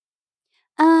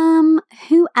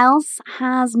else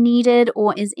has needed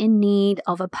or is in need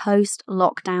of a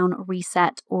post-lockdown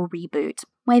reset or reboot?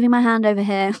 Waving my hand over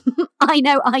here. I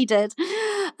know I did.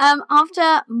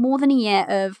 After more than a year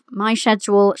of my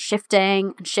schedule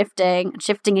shifting and shifting and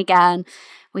shifting again,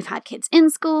 we've had kids in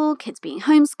school, kids being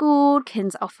homeschooled,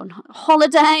 kids off on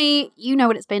holiday. You know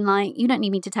what it's been like. You don't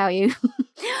need me to tell you.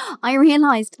 I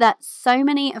realized that so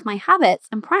many of my habits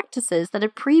and practices that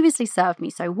had previously served me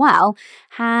so well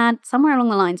had somewhere along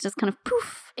the lines just kind of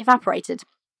poof, evaporated.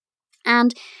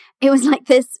 And it was like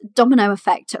this domino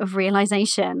effect of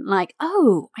realization, like,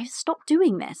 oh, I stopped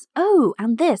doing this. Oh,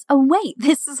 and this. Oh, wait,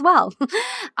 this as well.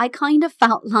 I kind of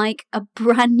felt like a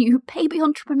brand new baby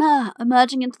entrepreneur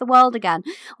emerging into the world again,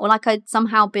 or like I'd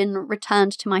somehow been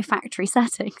returned to my factory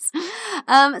settings.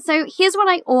 So here's what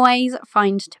I always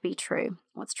find to be true.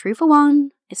 What's true for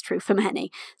one is true for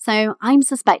many. So I'm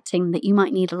suspecting that you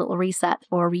might need a little reset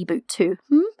or a reboot too.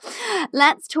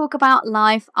 Let's talk about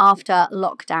life after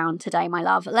lockdown today, my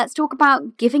love. Let's talk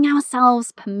about giving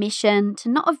ourselves permission to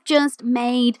not have just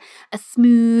made a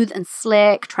smooth and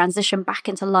slick transition back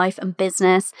into life and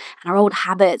business and our old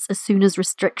habits as soon as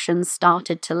restrictions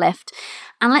started to lift.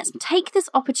 And let's take this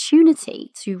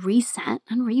opportunity to reset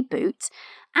and reboot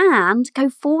and go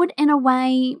forward in a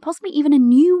way, possibly even a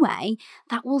new way,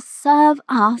 that will serve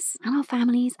us and our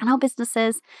families and our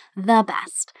businesses the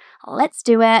best. Let's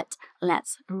do it.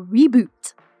 Let's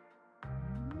reboot.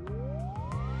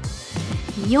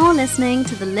 You're listening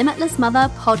to the Limitless Mother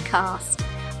podcast.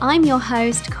 I'm your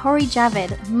host, Corey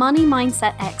Javid, money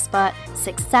mindset expert,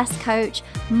 success coach,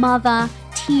 mother,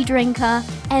 tea drinker,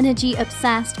 energy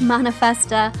obsessed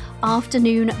manifester,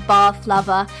 afternoon bath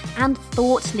lover, and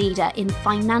thought leader in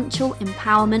financial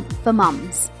empowerment for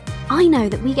mums. I know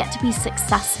that we get to be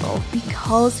successful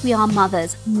because we are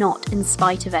mothers, not in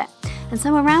spite of it. And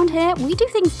so around here, we do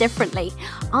things differently.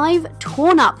 I've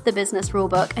torn up the business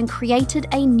rulebook and created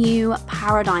a new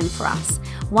paradigm for us,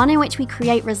 one in which we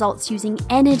create results using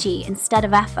energy instead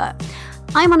of effort.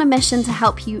 I'm on a mission to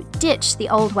help you ditch the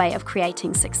old way of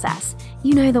creating success.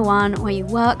 You know, the one where you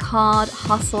work hard,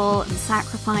 hustle, and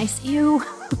sacrifice,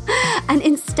 and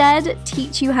instead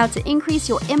teach you how to increase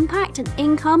your impact and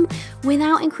income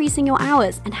without increasing your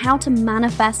hours and how to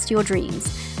manifest your dreams.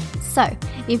 So,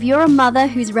 if you're a mother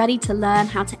who's ready to learn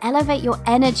how to elevate your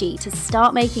energy to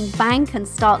start making bank and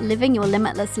start living your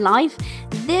limitless life,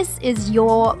 this is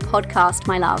your podcast,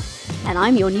 my love. And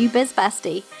I'm your new biz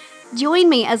bestie. Join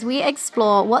me as we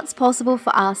explore what's possible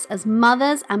for us as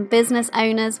mothers and business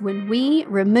owners when we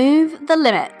remove the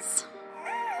limits.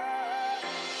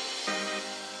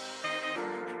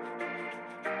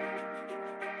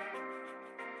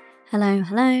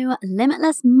 Hello,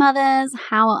 limitless mothers.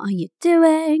 How are you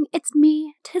doing? It's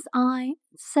me, 'tis I,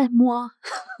 c'est moi.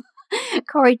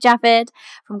 Corey Javid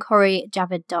from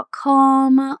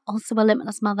CoreyJavid.com, also a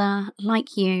limitless mother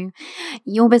like you,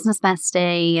 your business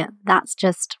bestie. That's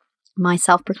just my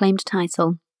self-proclaimed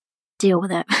title. Deal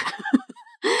with it.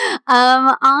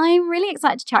 I'm really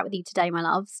excited to chat with you today, my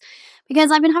loves,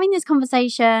 because I've been having this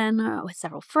conversation with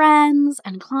several friends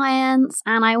and clients,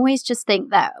 and I always just think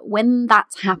that when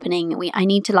that's happening, I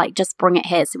need to just bring it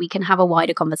here so we can have a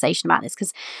wider conversation about this,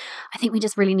 because I think we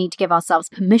just really need to give ourselves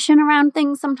permission around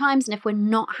things sometimes, and if we're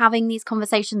not having these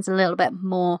conversations a little bit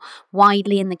more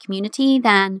widely in the community,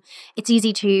 then it's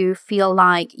easy to feel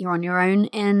like you're on your own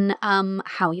in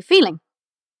how you're feeling.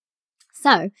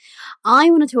 So,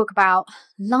 I want to talk about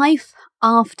life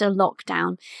after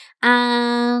lockdown,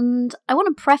 and I want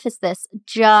to preface this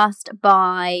just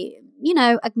by,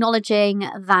 acknowledging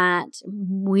that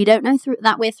we don't know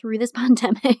that we're through this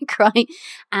pandemic, right?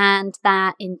 And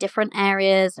that in different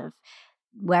areas of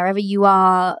wherever you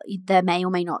are, there may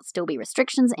or may not still be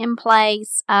restrictions in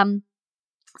place.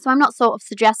 So I'm not sort of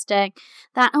suggesting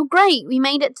that, oh, great, we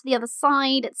made it to the other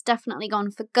side. It's definitely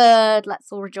gone for good. Let's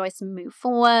all rejoice and move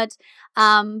forward.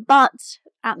 But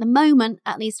at the moment,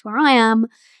 at least where I am,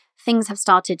 things have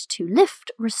started to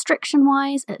lift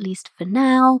restriction-wise, at least for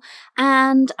now.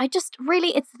 And I just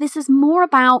really, this is more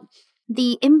about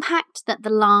the impact that the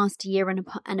last year and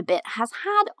a bit has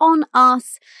had on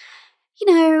us,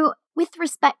 with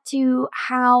respect to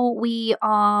how we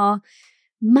are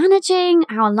managing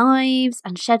our lives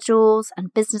and schedules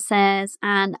and businesses.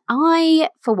 And I,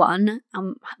 for one,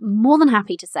 am more than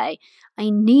happy to say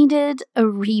I needed a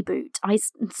reboot. I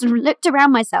sort of looked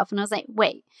around myself and I was like,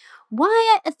 wait,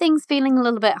 why are things feeling a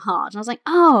little bit hard? And I was like,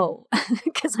 oh,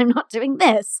 because I'm not doing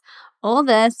this all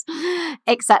this,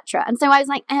 etc. And so I was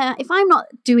like, if I'm not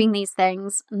doing these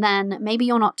things, then maybe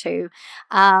you're not too.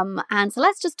 And so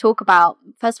let's just talk about,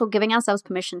 first of all, giving ourselves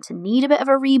permission to need a bit of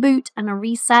a reboot and a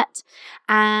reset,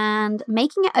 and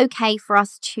making it okay for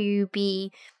us to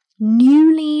be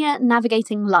newly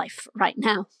navigating life right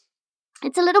now.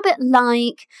 It's a little bit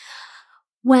like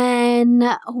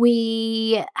when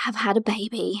we have had a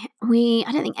baby.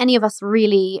 I don't think any of us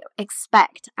really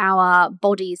expect our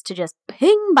bodies to just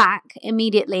ping back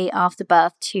immediately after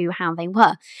birth to how they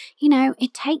were.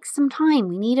 It takes some time.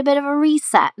 We need a bit of a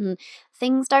reset, and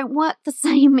things don't work the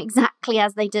same exactly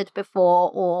as they did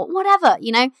before, or whatever,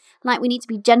 like we need to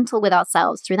be gentle with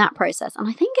ourselves through that process. And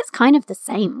I think it's kind of the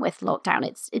same with lockdown.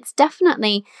 It's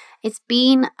definitely, it's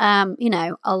been, a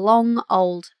long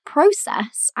old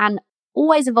process, and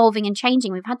always evolving and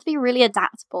changing. We've had to be really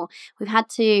adaptable. We've had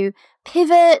to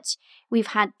pivot. We've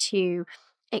had to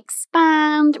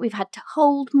expand. We've had to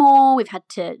hold more. We've had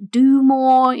to do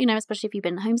more, especially if you've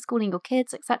been homeschooling your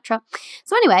kids, etc.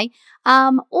 So anyway,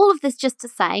 all of this just to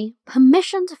say,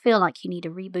 permission to feel like you need a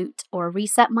reboot or a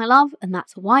reset, my love. And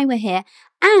that's why we're here.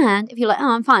 And if you're like,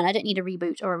 oh, I'm fine, I don't need a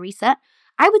reboot or a reset,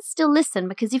 I would still listen,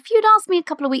 because if you'd asked me a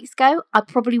couple of weeks ago, I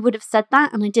probably would have said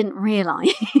that, and I didn't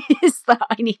realise that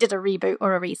I needed a reboot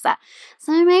or a reset.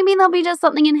 So maybe there'll be just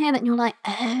something in here that you're like,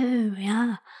 oh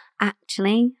yeah,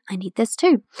 actually, I need this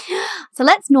too. So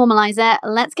let's normalize it.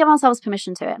 Let's give ourselves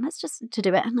permission to it. And let's just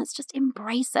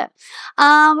embrace it.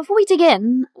 Before we dig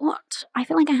in, I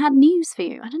feel like I had news for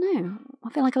you. I don't know. I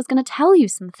feel like I was going to tell you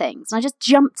some things, and I just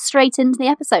jumped straight into the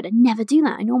episode. I never do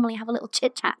that. I normally have a little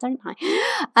chit chat, don't I?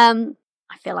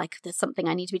 I feel like there's something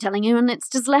I need to be telling you, and it's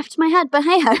just left my head, but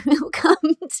hey ho, it'll come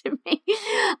to me.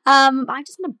 I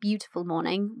just had a beautiful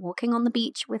morning walking on the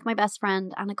beach with my best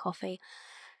friend and a coffee.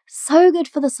 So good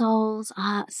for the souls.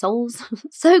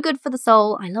 So good for the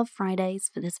soul. I love Fridays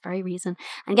for this very reason.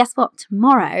 And guess what?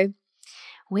 Tomorrow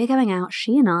we're going out,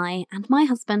 she and I, and my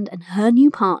husband and her new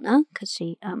partner, because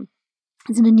she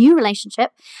is in a new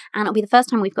relationship, and it'll be the first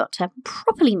time we've got to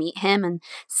properly meet him and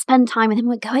spend time with him.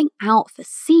 We're going out for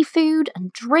seafood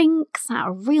and drinks at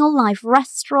a real life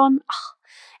restaurant. Oh,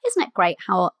 isn't it great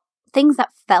how things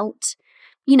that felt,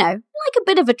 like a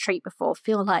bit of a treat before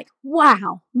feel like,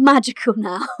 wow, magical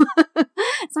now.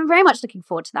 So I'm very much looking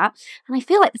forward to that. And I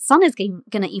feel like the sun is going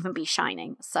to even be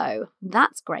shining. So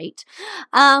that's great.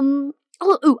 I know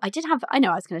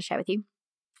I was going to share with you.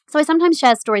 So I sometimes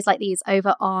share stories like these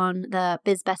over on the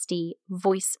Biz Bestie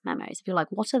voice memos. If you're like,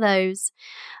 what are those?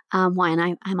 Why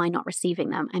am I not receiving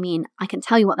them? I mean, I can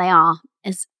tell you what they are.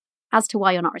 As to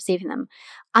why you're not receiving them,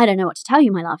 I don't know what to tell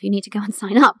you, my love. You need to go and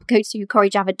sign up. Go to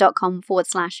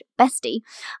CoreyJavid.com/bestie.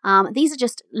 These are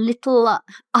just little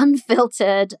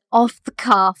unfiltered, off the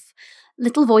cuff,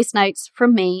 little voice notes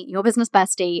from me, your business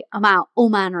bestie, about all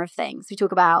manner of things. We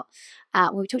talked about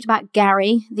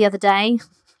Gary the other day.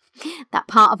 That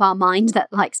part of our mind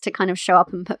that likes to kind of show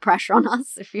up and put pressure on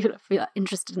us. If you're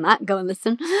interested in that, go and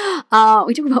listen.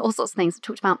 We talk about all sorts of things. We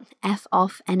talked about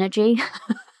F-off energy.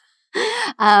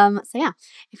 So yeah,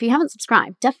 if you haven't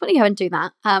subscribed, definitely go and do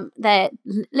that. They're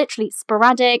literally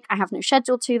sporadic. I have no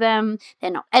schedule to them.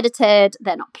 They're not edited.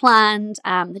 They're not planned.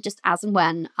 They're just as and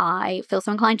when I feel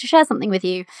so inclined to share something with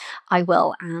you, I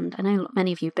will. And I know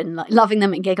many of you have been loving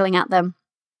them and giggling at them.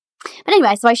 But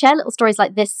anyway, so I share little stories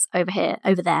like this over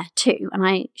there too. And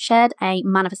I shared a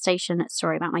manifestation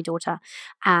story about my daughter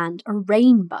and a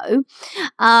rainbow.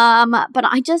 But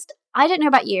I don't know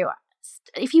about you.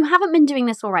 If you haven't been doing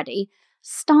this already,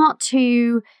 start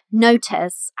to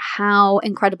notice how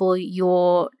incredible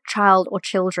your child or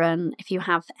children, if you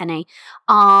have any,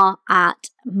 are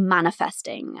at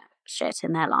manifesting shit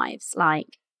in their lives.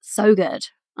 Like, so good.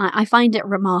 I find it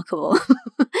remarkable.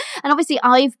 And obviously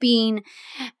I've been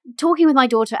talking with my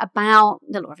daughter about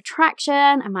the law of attraction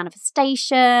and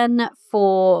manifestation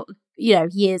for,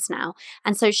 years now.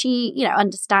 And so she,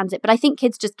 understands it. But I think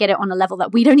kids just get it on a level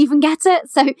that we don't even get it.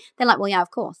 So they're like, well, yeah,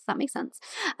 of course, that makes sense.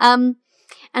 And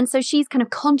so she's kind of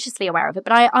consciously aware of it.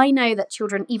 But I know that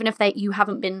children, even if you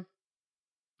haven't been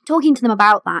talking to them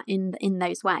about that in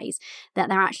those ways, that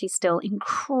they're actually still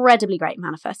incredibly great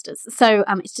manifestors. So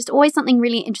it's just always something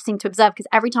really interesting to observe, because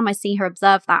every time I see her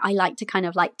observe that, I like to kind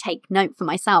of take note for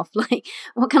myself, like,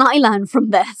 what can I learn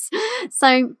from this?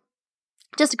 So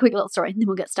just a quick little story, and then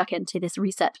we'll get stuck into this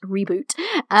reset reboot.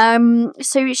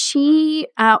 So she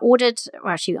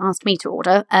she asked me to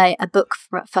order a book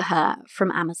for her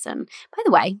from Amazon. By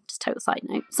the way, just total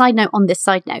side note on this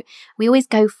side note, we always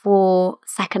go for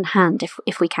secondhand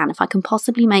if we can, if I can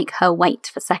possibly make her wait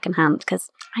for secondhand, because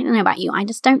I don't know about you, I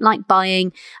just don't like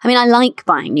buying. I mean, I like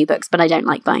buying new books, but I don't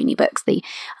like buying new books. The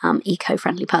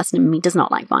eco-friendly person in me does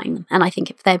not like buying them. And I think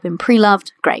if they've been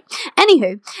pre-loved, great.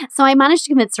 Anywho, so I managed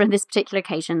to convince her on this particular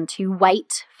occasion to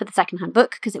wait for the secondhand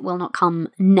book because it will not come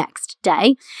next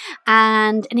day.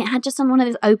 And it had just on one of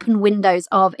those open windows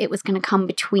of it was going to come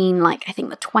between I think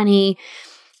it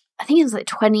was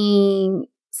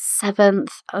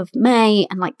 27th of May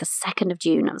and the 2nd of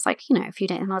June. I was a few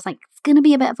days, and I was it's going to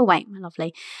be a bit of a wait, my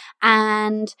lovely.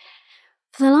 And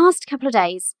for the last couple of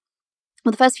days,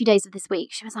 the first few days of this week,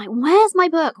 she was like, where's my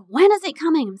book? When is it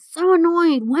coming? I'm so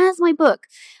annoyed. Where's my book?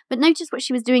 But notice what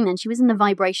she was doing then. She was in the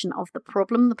vibration of the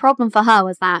problem. The problem for her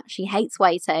was that she hates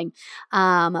waiting,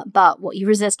 but what you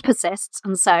resist persists.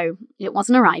 And so it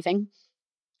wasn't arriving.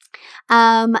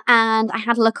 And I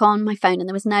had a look on my phone and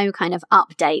there was no kind of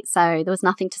update. So there was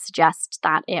nothing to suggest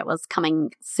that it was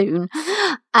coming soon.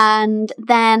 And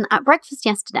then at breakfast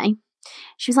yesterday,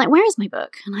 she was like, where is my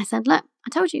book? And I said, look, I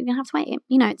told you you're going to have to wait.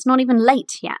 It's not even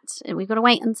late yet. We've got to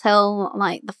wait until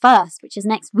the 1st, which is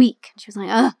next week. And she was like,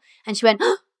 ugh. And she went,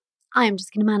 I am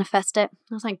just going to manifest it.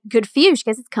 I was like, good for you. She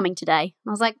goes, it's coming today. And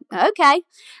I was like, okay.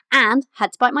 And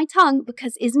had to bite my tongue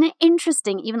because isn't it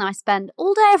interesting, even though I spend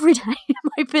all day, every day in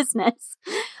my business,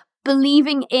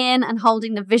 believing in and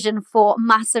holding the vision for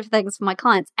massive things for my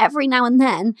clients, every now and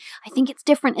then, I think it's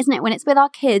different, isn't it? When it's with our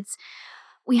kids,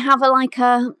 we have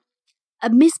a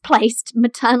misplaced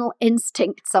maternal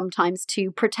instinct sometimes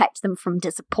to protect them from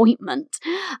disappointment,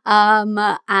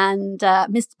 and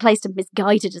misplaced and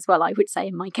misguided as well, I would say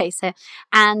in my case here.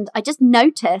 And I just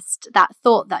noticed that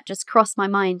thought that just crossed my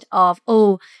mind of,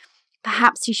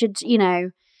 perhaps you should,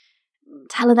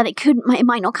 tell her that it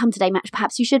might not come today.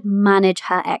 Perhaps you should manage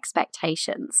her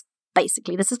expectations.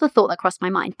 Basically, this is the thought that crossed my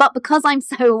mind. But because I'm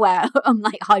so aware, I'm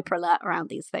hyper alert around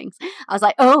these things. I was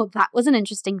like, oh, that was an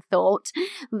interesting thought.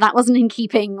 That wasn't in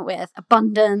keeping with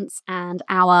abundance and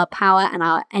our power and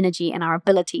our energy and our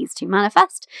abilities to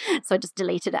manifest. So I just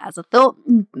deleted it as a thought,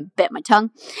 bit my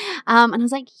tongue. And I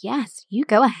was like, yes, you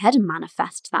go ahead and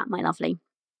manifest that, my lovely.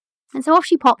 And so off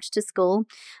she popped to school,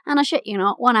 and I shit you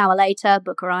not, 1 hour later,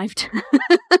 book arrived.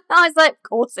 I was like, of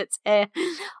course it's here.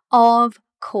 Of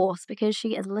course, because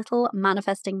she is a little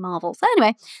manifesting marvel. So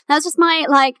anyway, that's just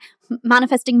my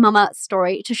manifesting mama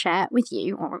story to share with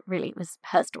you, or really it was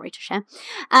her story to share.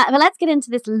 But let's get into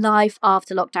this life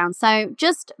after lockdown. So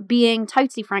just being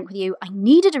totally frank with you, I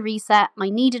needed a reset. I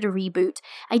needed a reboot.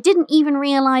 I didn't even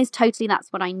realize totally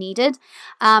that's what I needed.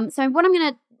 So what I'm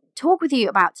going to talk with you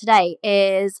about today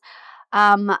is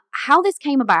how this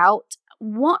came about,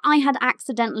 what I had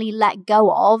accidentally let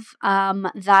go of,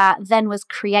 that then was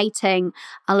creating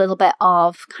a little bit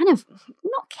of kind of,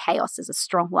 not chaos is a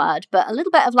strong word, but a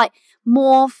little bit of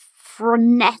more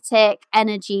frenetic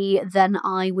energy than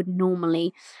I would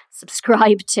normally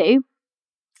subscribe to,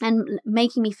 and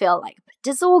making me feel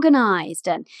disorganized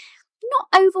and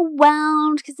not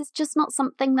overwhelmed, because it's just not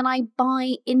something that I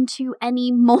buy into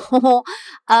anymore,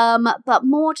 but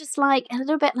more just a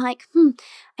little bit I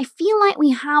feel like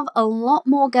we have a lot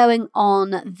more going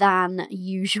on than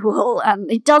usual,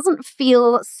 and it doesn't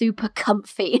feel super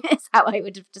comfy is how I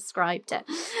would have described it.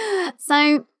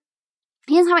 So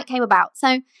here's how it came about.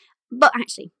 But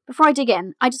actually, before I dig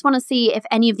in, I just want to see if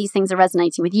any of these things are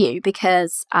resonating with you,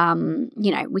 because,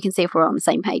 we can see if we're on the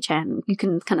same page, and you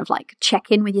can kind of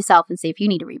check in with yourself and see if you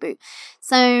need a reboot.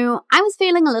 So I was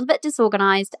feeling a little bit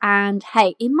disorganized, and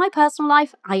hey, in my personal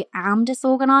life, I am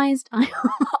disorganized.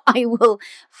 I will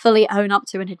fully own up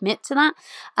to and admit to that.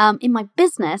 In my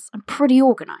business, I'm pretty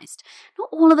organized. Not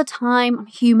all of the time, I'm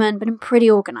human, but I'm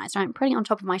pretty organized. Right? I'm pretty on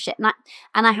top of my shit.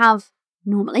 And I have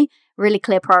normally really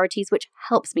clear priorities, which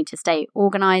helps me to stay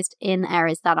organized in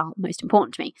areas that are most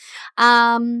important to me.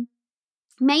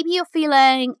 Maybe you're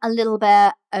feeling a little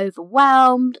bit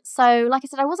overwhelmed. So like I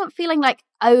said, I wasn't feeling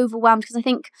overwhelmed, because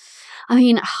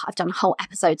I've done whole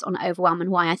episodes on overwhelm and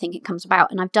why I think it comes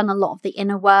about. And I've done a lot of the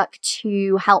inner work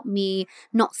to help me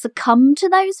not succumb to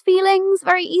those feelings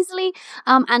very easily,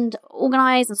 and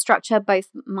organize and structure both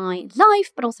my life,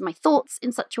 but also my thoughts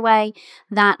in such a way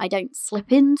that I don't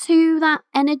slip into that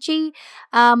energy.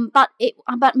 But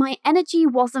my energy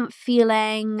wasn't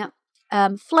feeling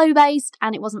flow-based,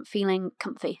 and it wasn't feeling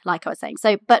comfy, like I was saying.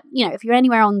 So, but if you're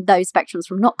anywhere on those spectrums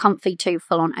from not comfy to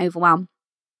full-on overwhelm,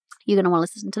 you're going to want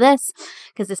to listen to this,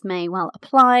 because this may well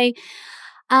apply.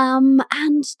 And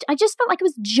I just felt like I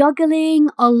was juggling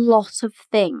a lot of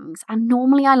things. And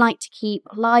normally I like to keep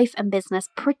life and business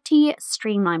pretty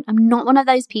streamlined. I'm not one of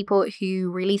those people who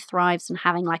really thrives in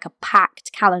having like a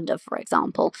packed calendar, for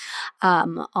example,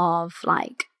 of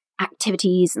like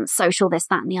activities and social, this,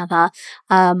 that, and the other.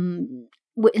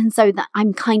 And so that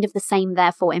I'm kind of the same,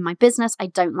 therefore, in my business. I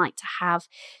don't like to have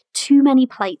too many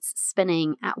plates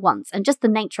spinning at once. And just the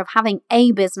nature of having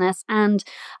a business and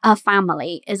a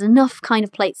family is enough kind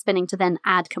of plate spinning to then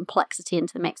add complexity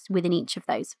into the mix within each of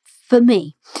those for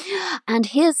me. And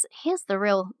here's the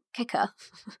real kicker.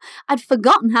 I'd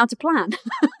forgotten how to plan.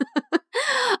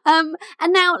 And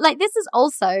now, like, this has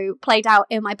also played out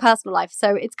in my personal life.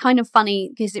 So it's kind of funny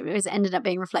because it ended up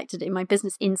being reflected in my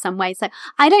business in some way. So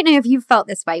I don't know if you've felt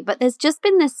this way, but there's just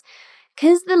been this,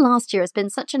 because the last year has been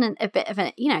such a bit of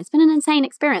a, it's been an insane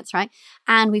experience, right?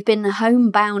 And we've been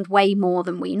homebound way more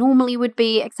than we normally would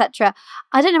be, etc.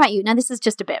 I don't know about you. Now, this is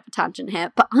just a bit of a tangent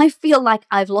here, but I feel like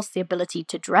I've lost the ability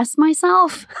to dress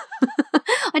myself.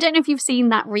 I don't know if you've seen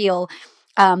that reel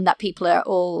that people are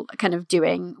all kind of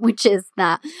doing, which is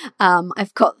that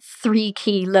I've got 3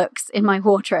 key looks in my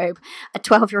wardrobe: a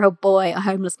 12-year-old boy, a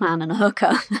homeless man, and a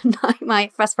hooker. And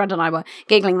my best friend and I were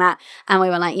giggling that, and we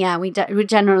were like, yeah, we're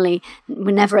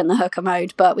never in the hooker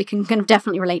mode, but we can kind of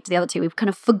definitely relate to the other two. We've kind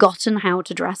of forgotten how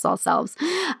to dress ourselves.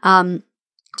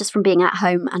 Just from being at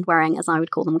home and wearing, as I would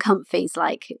call them, comfies,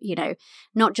 like,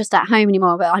 not just at home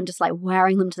anymore, but I'm just like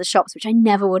wearing them to the shops, which I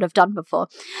never would have done before.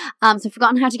 So I've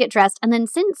forgotten how to get dressed. And then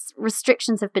since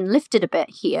restrictions have been lifted a bit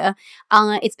here,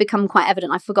 it's become quite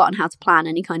evident I've forgotten how to plan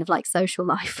any kind of like social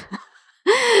life.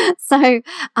 So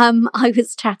I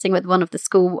was chatting with one of the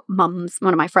school mums,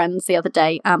 one of my friends, the other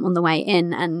day on the way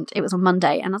in, and it was on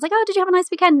Monday, and I was like, oh, did you have a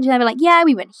nice weekend? And they were like, yeah,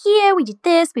 we went here, we did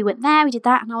this, we went there, we did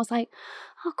that. And I was like,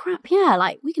 oh crap, yeah,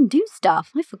 like we can do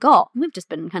stuff. I forgot. We've just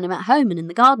been kind of at home and in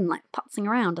the garden, like putzing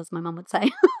around, as my mum would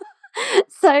say.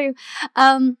 So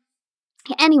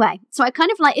anyway, so I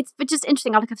kind of like, it's just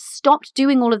interesting. I've stopped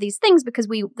doing all of these things because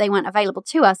they weren't available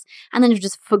to us, and then we've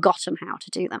just forgotten how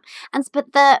to do them. But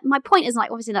my point is,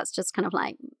 like, obviously that's just kind of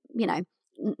like,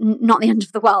 not the end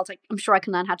of the world. I'm sure I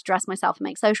can learn how to dress myself and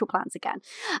make social plans again.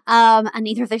 And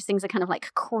neither of those things are kind of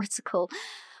like critical.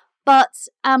 But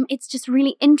it's just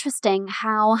really interesting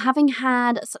how, having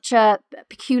had such a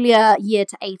peculiar year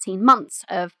to 18 months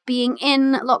of being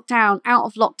in lockdown, out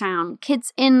of lockdown,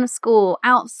 kids in school,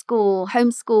 out of school,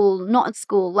 homeschool, not at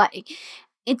school, like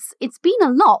it's been a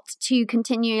lot to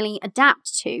continually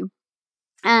adapt to.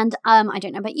 And I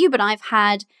don't know about you, but I've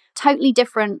had totally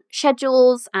different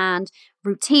schedules and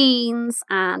routines,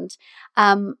 and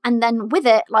then with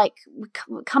it, like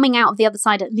coming out of the other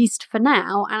side, at least for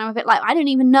now, and I'm a bit like, I don't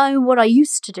even know what I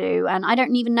used to do, and I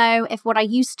don't even know if what I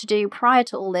used to do prior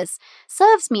to all this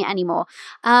serves me anymore.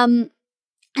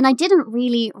 And I didn't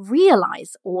really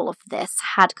realize all of this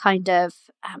had kind of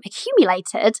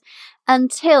accumulated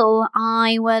until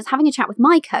I was having a chat with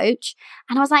my coach,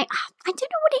 and I was like, I don't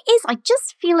know what it is. I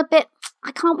just feel a bit,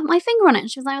 I can't put my finger on it.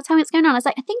 And she was like, well, tell me what's going on. I was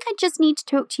like, I think I just need to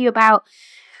talk to you about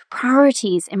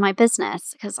priorities in my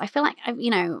business, because I feel like,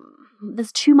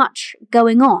 there's too much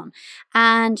going on.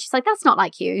 And she's like, that's not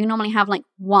like you. You normally have like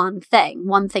one thing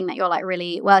that you're like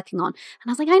really working on. And I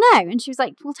was like, I know. And she was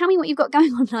like, well, tell me what you've got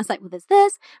going on. And I was like, well, there's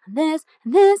this and this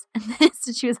and this and this.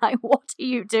 And she was like, what are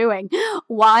you doing?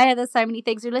 Why are there so many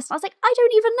things you list? I was like, I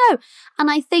don't even know. And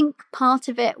I think part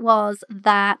of it was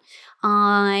that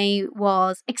I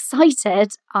was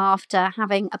excited after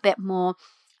having a bit more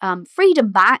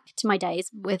freedom back to my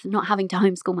days with not having to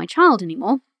homeschool my child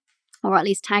anymore, or at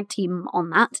least tag team on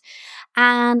that.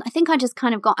 And I think I just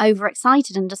kind of got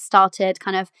overexcited and just started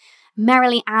kind of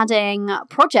merrily adding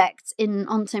projects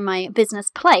onto my business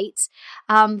plate,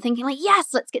 thinking like, yes,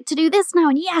 let's get to do this now,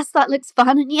 and yes, that looks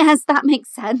fun, and yes, that makes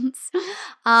sense.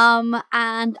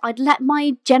 And I'd let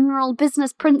my general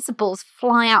business principles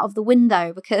fly out of the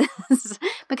window because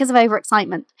of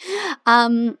overexcitement.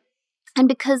 And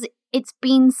because it's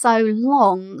been so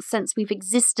long since we've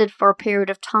existed for a period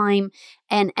of time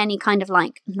in any kind of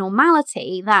like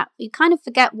normality that you kind of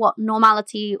forget what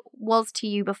normality was to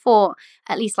you before,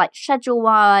 at least like schedule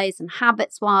wise and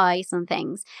habits wise and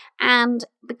things. And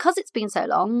because it's been so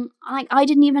long, I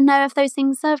didn't even know if those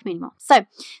things served me anymore. So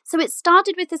it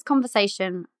started with this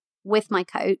conversation with my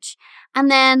coach.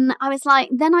 And then I was like,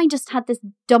 then I just had this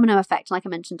domino effect, like I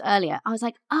mentioned earlier. I was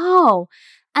like, oh,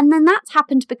 and then that's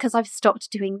happened because I've stopped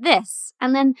doing this.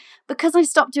 And then because I've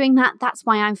stopped doing that, that's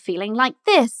why I'm feeling like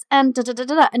this. And da da da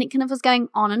da da. And it kind of was going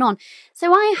on and on.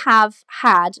 So I have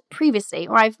had previously,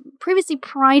 or I've previously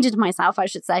prided myself, I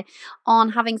should say,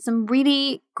 on having some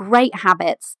really great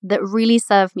habits that really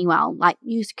serve me well. Like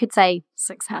you could say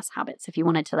success habits if you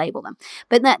wanted to label them.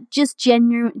 But that just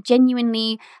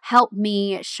genuinely help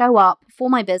me show up for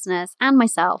my business and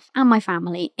myself and my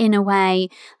family in a way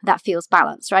that feels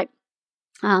balanced, right?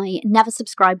 I never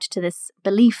subscribed to this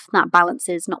belief that balance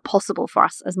is not possible for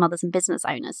us as mothers and business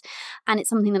owners. And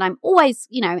it's something that I'm always,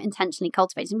 intentionally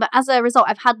cultivating. But as a result,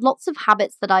 I've had lots of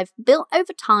habits that I've built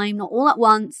over time, not all at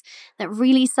once, that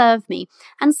really serve me.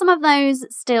 And some of those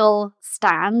still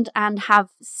stand and have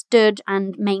stood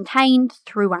and maintained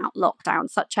throughout lockdown,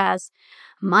 such as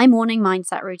my morning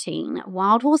mindset routine.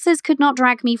 Wild horses could not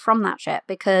drag me from that shit,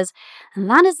 because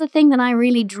that is the thing that I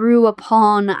really drew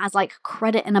upon as like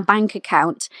credit in a bank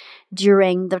account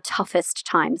during the toughest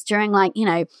times, during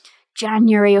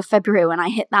January or February when I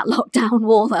hit that lockdown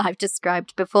wall that I've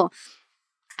described before.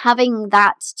 Having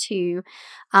that to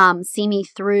see me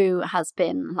through has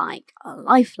been like a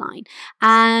lifeline.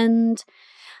 And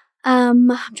I'm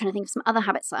trying to think of some other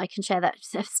habits that I can share that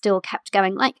have still kept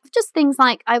going. Like just things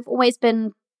like I've always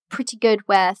been pretty good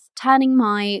with turning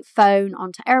my phone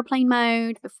onto airplane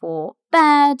mode before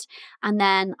bed, and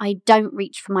then I don't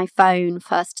reach for my phone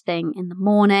first thing in the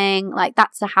morning. Like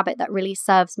that's a habit that really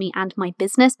serves me and my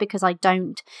business because I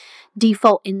don't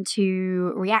default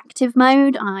into reactive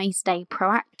mode. I stay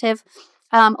proactive.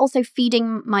 Also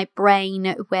feeding my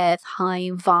brain with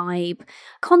high vibe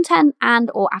content and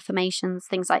or affirmations,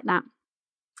 things like that.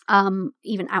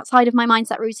 Even outside of my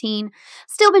mindset routine,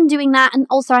 still been doing that. And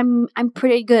also I'm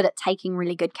pretty good at taking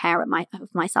really good care of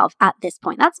myself at this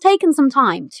point. That's taken some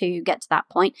time to get to that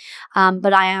point.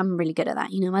 But I am really good at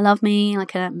that. I love me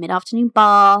like a mid-afternoon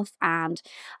bath, and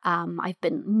I've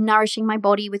been nourishing my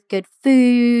body with good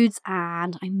foods,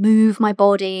 and I move my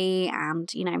body, and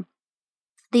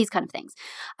these kind of things.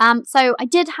 So I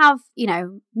did have,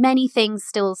 many things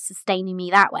still sustaining me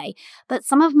that way. But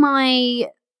some of my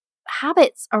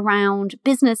habits around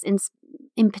business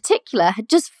in particular had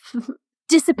just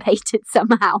dissipated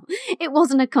somehow. It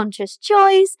wasn't a conscious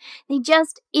choice. They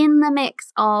just, in the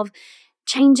mix of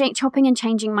chopping and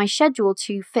changing my schedule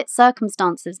to fit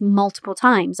circumstances multiple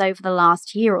times over the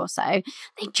last year or so,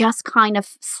 they just kind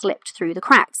of slipped through the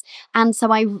cracks. And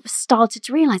so I started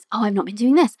to realize, I've not been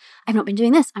doing this. I've not been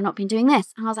doing this. I've not been doing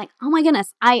this. And I was like, oh my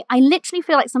goodness, I literally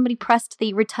feel like somebody pressed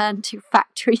the return to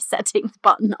factory settings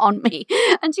button on me.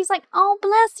 And she's like, oh,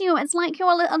 bless you. It's like you're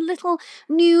a little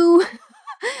new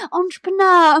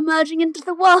entrepreneur emerging into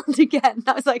the world again.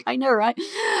 I was like, I know, right?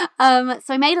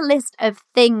 So I made a list of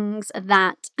things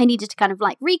that I needed to kind of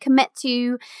like recommit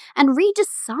to and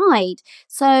redecide.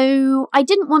 So I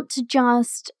didn't want to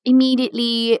just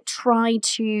immediately try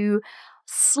to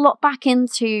slot back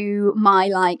into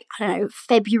my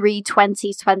February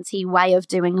 2020 way of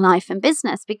doing life and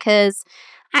business, because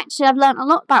actually I've learned a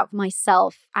lot about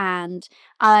myself, and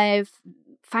I've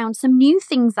found some new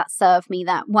things that serve me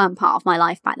that weren't part of my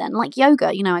life back then, like yoga.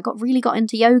 I really got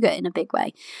into yoga in a big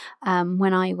way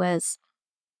when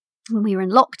we were in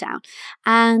lockdown.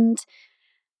 And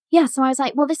yeah, so I was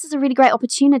like, well, this is a really great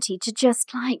opportunity to just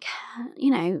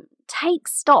take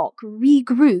stock,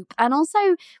 regroup, and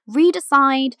also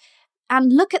redecide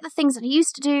and look at the things that I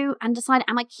used to do and decide,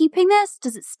 am I keeping this?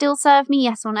 Does it still serve me?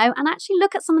 Yes or no? And actually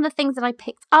look at some of the things that I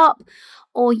picked up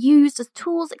or used as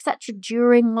tools, etc.,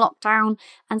 during lockdown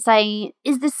and say,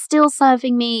 is this still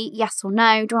serving me? Yes or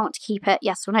no? Do I want to keep it?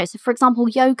 Yes or no? So for example,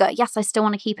 yoga, yes, I still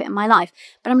want to keep it in my life,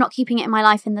 but I'm not keeping it in my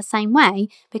life in the same way,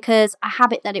 because a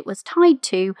habit that it was tied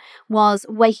to was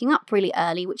waking up really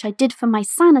early, which I did for my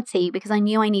sanity because I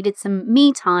knew I needed some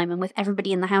me time, and with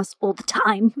everybody in the house all the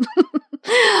time,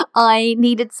 I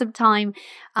needed some time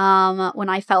when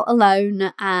I felt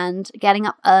alone, and getting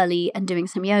up early and doing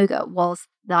some yoga was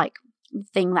like the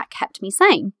thing that kept me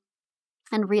sane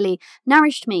and really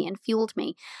nourished me and fueled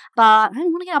me. But I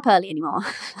didn't want to get up early anymore.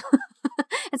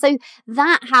 And so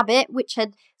that habit, which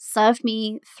had served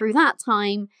me through that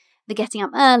time, the getting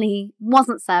up early,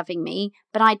 wasn't serving me,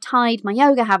 but I tied my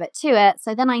yoga habit to it.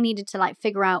 So then I needed to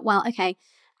figure out, well, okay,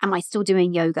 am I still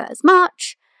doing yoga as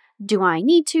much? Do I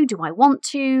need to? Do I want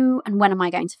to? And when am I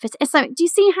going to fit it? So do you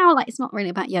see how it's not really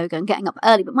about yoga and getting up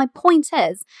early, but my point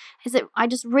is that I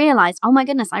just realized, oh my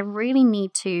goodness, I really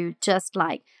need to just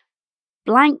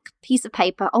blank piece of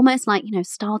paper, almost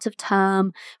start of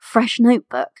term, fresh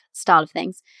notebook style of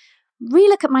things.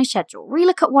 Relook at my schedule,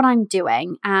 relook at what I'm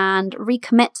doing, and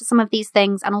recommit to some of these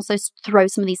things, and also throw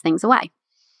some of these things away.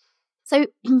 So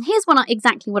here's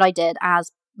exactly what I did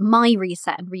as my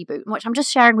reset and reboot, which I'm just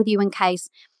sharing with you in case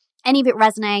any of it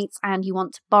resonates and you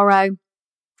want to borrow.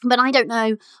 But I don't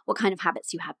know what kind of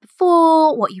habits you had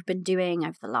before, what you've been doing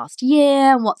over the last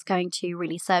year, and what's going to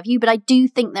really serve you. But I do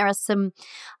think there are some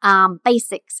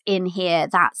basics in here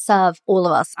that serve all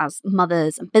of us as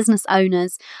mothers and business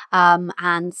owners.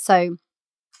 And so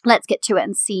let's get to it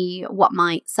and see what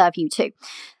might serve you too.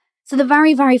 So the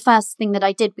very, very first thing that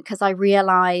I did, because I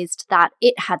realized that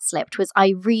it had slipped, was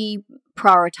I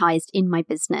reprioritized in my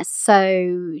business.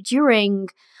 So during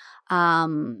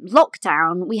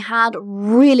lockdown, we had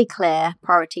really clear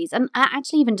priorities. And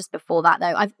actually, even just before that,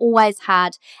 though, I've always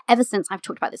had, ever since I've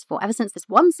talked about this before, ever since this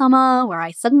one summer where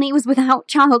I suddenly was without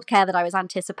childcare that I was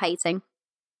anticipating,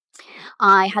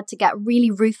 I had to get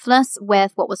really ruthless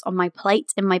with what was on my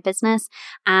plate in my business.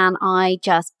 And I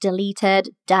just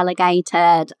deleted,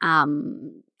 delegated,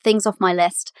 things off my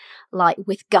list like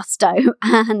with gusto,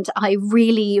 and I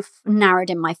really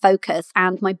narrowed in my focus,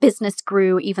 and my business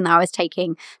grew even though I was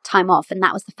taking time off. And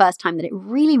that was the first time that it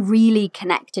really, really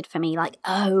connected for me. Like,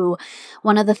 oh,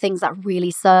 one of the things that really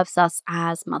serves us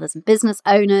as mothers and business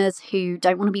owners who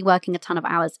don't want to be working a ton of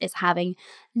hours is having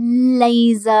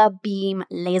laser beam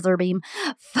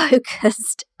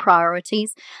focused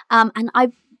priorities. And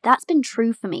that's been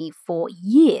true for me for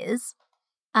years.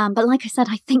 But like I said,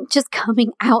 I think just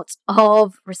coming out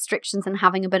of restrictions and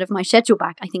having a bit of my schedule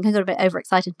back, I think I got a bit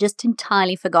overexcited, just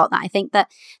entirely forgot that. I think that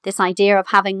this idea of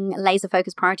having laser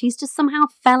focused priorities just somehow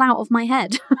fell out of my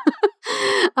head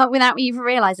without me even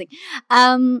realizing.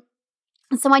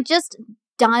 So I just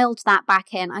dialed that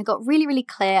back in. I got really, really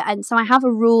clear. And so I have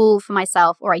a rule for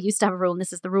myself, or I used to have a rule, and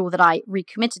this is the rule that I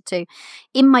recommitted to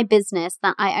in my business,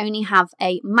 that I only have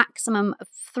a maximum of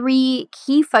 3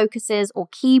 key focuses or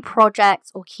key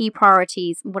projects or key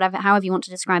priorities, however you want to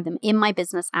describe them, in my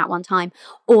business at one time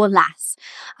or less.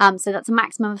 So that's a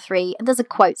maximum of 3. There's a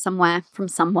quote somewhere from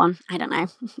someone, I don't know,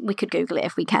 we could Google it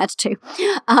if we cared to,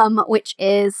 which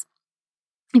is,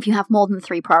 if you have more than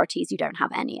 3 priorities, you don't have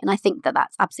any. And I think that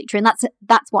that's absolutely true. And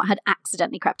that's what had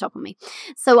accidentally crept up on me.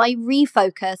 So I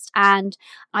refocused, and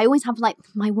I always have like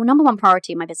my number one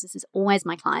priority in my business is always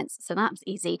my clients. So that's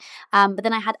easy. But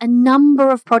then I had a number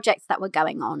of projects that were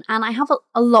going on, and I have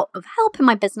a lot of help in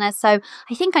my business. So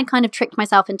I think I kind of tricked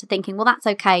myself into thinking, well, that's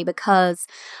okay because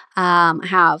I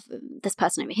have this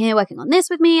person over here working on this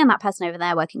with me and that person over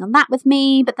there working on that with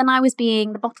me. But then I was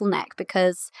being the bottleneck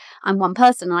because I'm one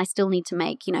person and I still need to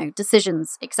make,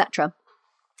 decisions, etc.,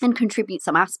 and contribute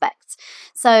some aspects.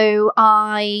 So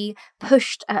I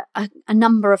pushed a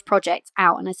number of projects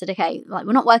out, and I said, okay, like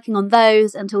we're not working on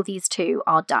those until these 2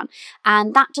 are done.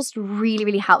 And that just really,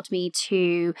 really helped me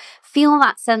to feel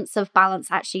that sense of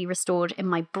balance actually restored in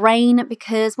my brain,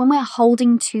 because when we're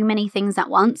holding too many things at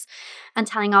once and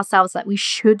telling ourselves that we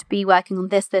should be working on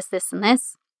this, and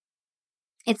this,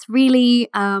 it's really,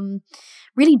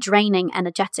 really draining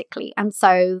energetically. And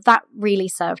so that really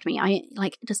served me.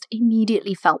 I just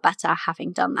immediately felt better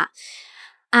having done that.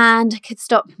 And I could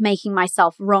stop making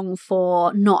myself wrong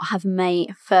for not having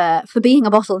made, for being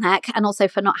a bottleneck, and also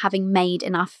for not having made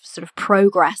enough sort of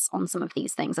progress on some of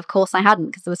these things. Of course I hadn't,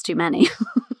 because there was too many.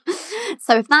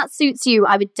 So if that suits you,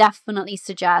 I would definitely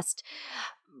suggest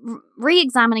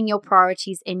re-examining your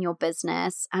priorities in your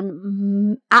business,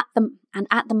 and at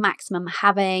the maximum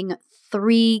having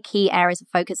 3 key areas of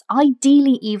focus,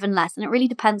 ideally even less. And it really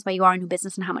depends where you are in your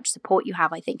business and how much support you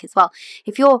have, I think, as well.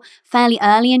 If you're fairly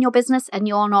early in your business and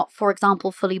you're not, for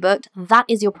example, fully booked, that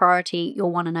is your priority,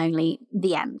 your one and only,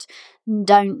 the end.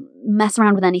 Don't mess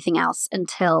around with anything else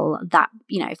until that,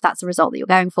 if that's the result that you're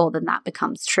going for, then that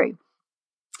becomes true.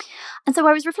 And so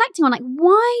I was reflecting on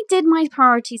why did my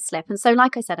priorities slip? And so,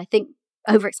 like I said, I think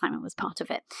overexcitement was part of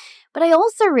it. But I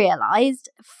also realized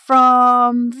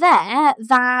from there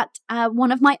that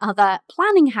one of my other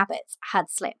planning habits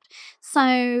had slipped.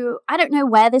 So I don't know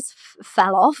where this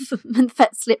fell off and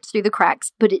slipped through the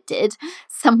cracks, but it did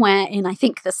somewhere in, I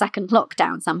think, the second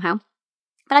lockdown somehow.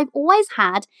 But I've always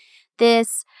had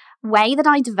this way that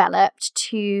I developed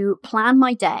to plan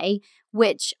my day,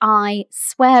 which I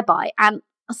swear by. And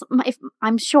if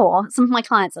I'm sure some of my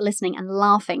clients are listening and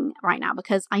laughing right now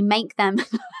because I make them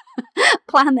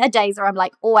plan their days, or I'm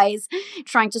always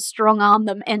trying to strong arm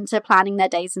them into planning their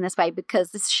days in this way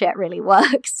because this shit really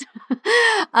works.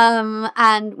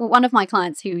 And one of my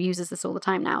clients who uses this all the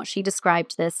time now, she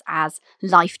described this as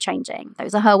life-changing.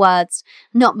 Those are her words,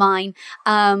 not mine.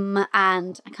 And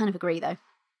I kind of agree though.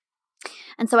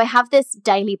 And so I have this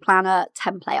daily planner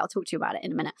template, I'll talk to you about it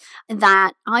in a minute,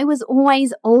 that I was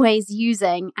always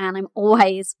using, and I'm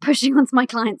always pushing onto my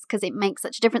clients because it makes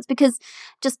such a difference. Because,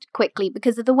 just quickly,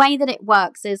 because of the way that it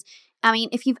works is I mean,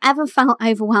 if you've ever felt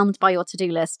overwhelmed by your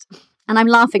to-do list, and I'm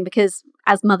laughing because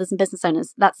as mothers and business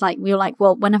owners, that's like, we're like,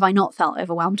 well, when have I not felt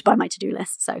overwhelmed by my to-do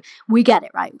list? So we get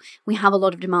it, right? We have a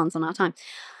lot of demands on our time.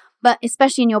 But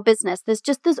especially in your business,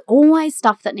 there's always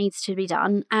stuff that needs to be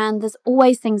done, and there's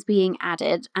always things being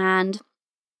added. And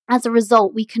as a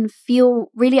result, we can feel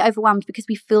really overwhelmed because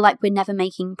we feel like we're never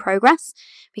making progress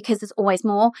because there's always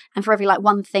more. And for every like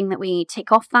one thing that we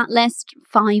tick off that list,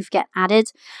 5 get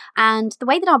added. And the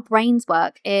way that our brains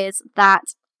work is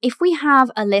that if we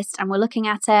have a list and we're looking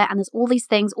at it and there's all these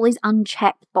things, all these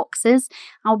unchecked boxes,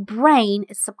 our brain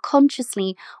is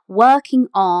subconsciously working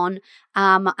on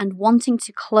and wanting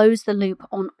to close the loop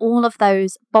on all of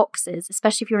those boxes,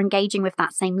 especially if you're engaging with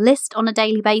that same list on a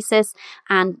daily basis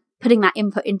and putting that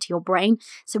input into your brain.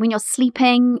 So when you're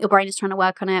sleeping, your brain is trying to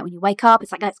work on it. When you wake up,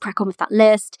 it's like, let's crack on with that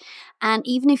list. And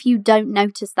even if you don't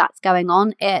notice that's going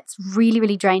on, it's really,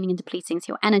 really draining and depleting to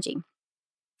your energy.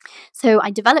 So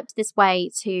I developed this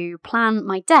way to plan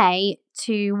my day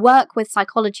to work with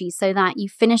psychology so that you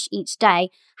finish each day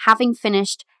having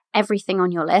finished everything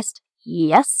on your list.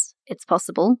 Yes, it's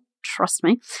possible. Trust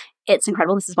me. It's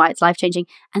incredible. This is why it's life-changing.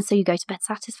 And so you go to bed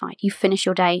satisfied. You finish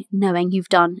your day knowing you've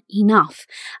done enough,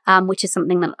 which is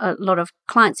something that a lot of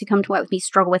clients who come to work with me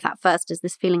struggle with at first, is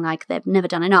this feeling like they've never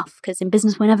done enough, because in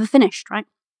business, we're never finished, right?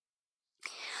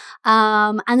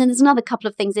 And then there's another couple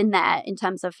of things in there in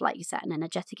terms of, like, you set an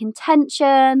energetic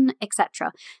intention,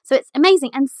 etc. So it's amazing.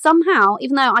 And somehow,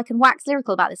 even though I can wax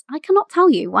lyrical about this, I cannot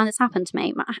tell you why this happened to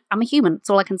me. I'm a human.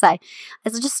 That's all I can say.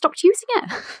 Is I just stopped using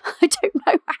it. I don't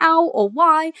know how or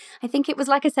why. I think it was,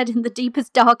 like I said, in the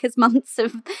deepest, darkest months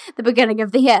of the beginning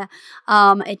of the year.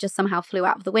 It just somehow flew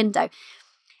out of the window.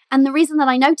 And the reason that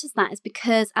I noticed that is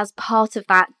because as part of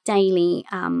that daily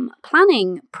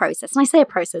planning process, and I say a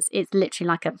process, it's literally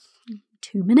like a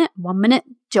 2-minute, 1-minute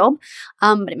job,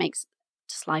 but it makes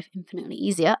just life infinitely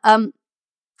easier.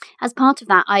 As part of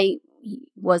that, I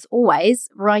was always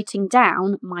writing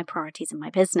down my priorities in my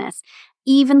business.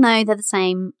 Even though they're the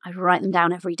same, I write them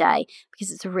down every day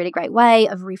because it's a really great way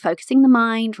of refocusing the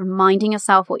mind, reminding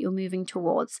yourself what you're moving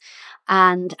towards,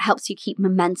 and helps you keep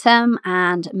momentum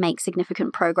and make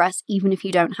significant progress, even if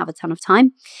you don't have a ton of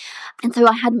time. And so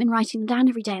I hadn't been writing them down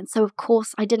every day. And so, of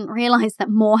course, I didn't realize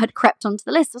that more had crept onto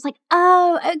the list. I was like,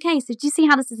 oh, okay. So do you see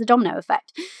how this is a domino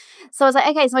effect? So I was like,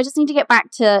 okay, so I just need to get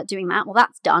back to doing that. Well,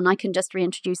 that's done. I can just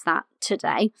reintroduce that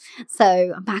today.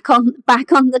 So I'm back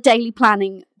on the daily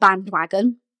planning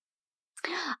bandwagon.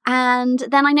 And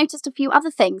then I noticed a few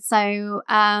other things. So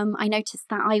I noticed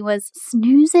that I was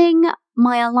snoozing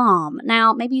my alarm.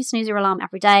 Now, maybe you snooze your alarm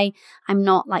every day. I'm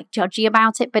not like judgy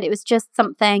about it, but it was just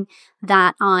something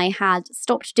that I had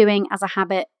stopped doing as a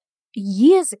habit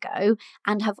years ago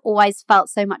and have always felt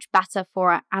so much better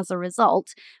for it as a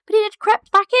result, but it had crept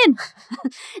back in.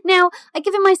 Now, I've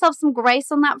given myself some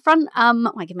grace on that front.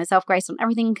 I give myself grace on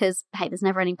everything because, hey, there's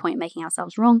never any point in making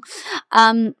ourselves wrong.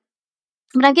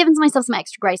 But I've given myself some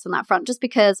extra grace on that front just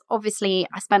because obviously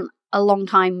I spent a long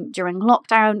time during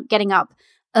lockdown getting up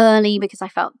early because I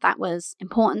felt that was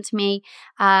important to me.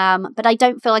 But I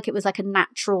don't feel like it was like a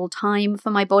natural time for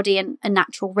my body and a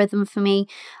natural rhythm for me.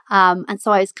 And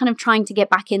so I was kind of trying to get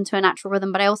back into a natural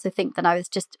rhythm, but I also think that I was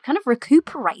just kind of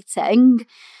recuperating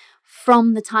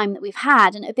from the time that we've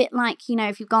had. And a bit like, you know,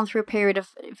 if you've gone through a period of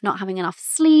not having enough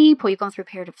sleep, or you've gone through a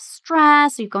period of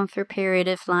stress, or you've gone through a period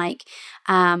of like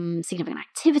significant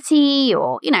activity,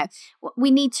 or, you know, we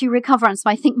need to recover. And so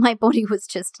I think my body was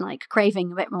just like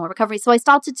craving a bit more recovery. So I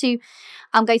started to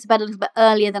go to bed a little bit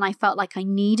earlier than I felt like I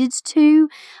needed to,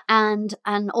 and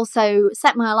also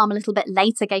set my alarm a little bit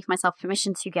later, gave myself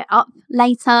permission to get up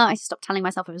later. I stopped telling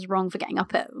myself I was wrong for getting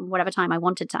up at whatever time I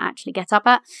wanted to actually get up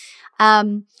at.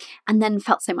 And then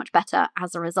felt so much better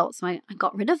as a result. So I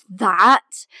got rid of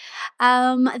that.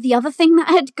 The other thing that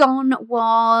had gone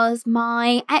was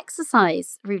my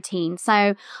exercise routine.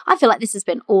 So I feel like this has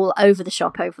been all over the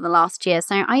shop over the last year.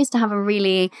 So I used to have a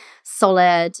really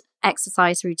solid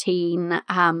exercise routine,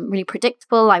 really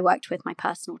predictable. I worked with my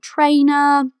personal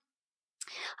trainer.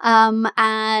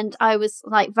 And I was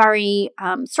like very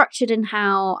structured in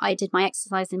how I did my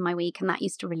exercise in my week, and that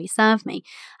used to really serve me.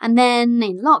 And then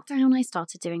in lockdown, I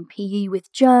started doing PE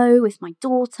with Joe, with my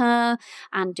daughter,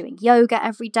 and doing yoga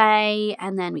every day.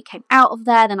 And then we came out of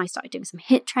there. Then I started doing some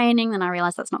HIIT training. Then I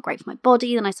realized that's not great for my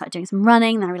body. Then I started doing some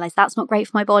running. Then I realized that's not great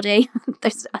for my body.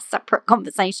 Those are separate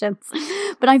conversations.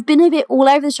 But I've been a bit all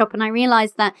over the shop, and I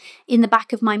realized that in the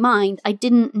back of my mind, I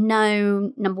didn't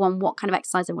know, number one, what kind of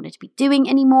exercise I wanted to be doing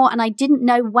anymore, and I didn't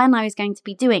know when I was going to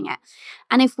be doing it.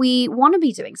 And if we want to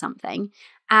be doing something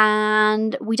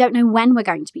and we don't know when we're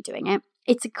going to be doing it,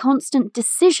 It's a constant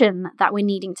decision that we're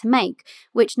needing to make,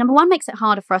 which number one makes it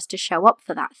harder for us to show up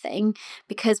for that thing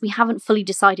because we haven't fully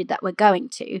decided that we're going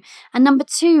to. And number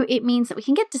two, it means that we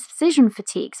can get decision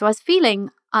fatigue. So I was feeling,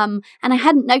 and I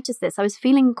hadn't noticed this, I was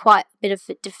feeling quite a bit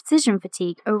of decision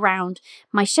fatigue around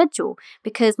my schedule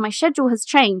because my schedule has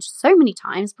changed so many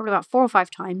times, probably about 4 or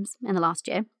 5 times in the last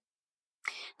year,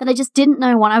 that I just didn't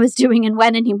know what I was doing and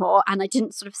when anymore. And I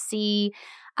didn't sort of see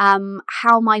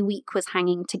how my week was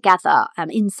hanging together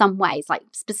in some ways, like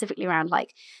specifically around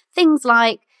like things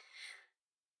like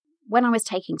when I was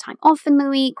taking time off in the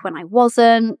week, when I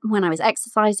wasn't, when I was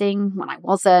exercising, when I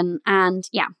wasn't. And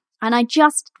I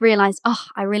just realized,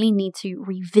 I really need to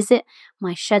revisit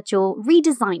my schedule,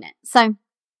 redesign it. So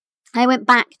I went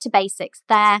back to basics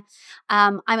there.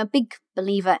 I'm a big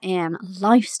believer in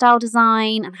lifestyle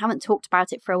design and haven't talked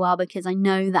about it for a while because I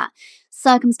know that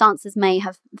circumstances may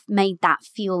have made that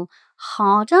feel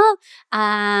harder.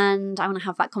 And I want to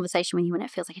have that conversation with you when it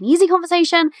feels like an easy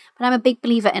conversation. But I'm a big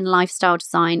believer in lifestyle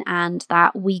design and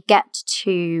that we get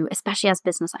to, especially as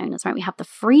business owners, right? We have the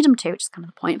freedom to, which is kind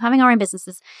of the point of having our own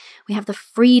businesses. We have the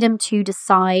freedom to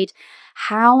decide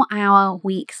how our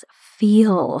weeks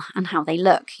feel and how they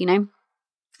look,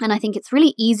 And I think it's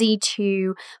really easy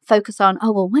to focus on,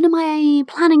 when am I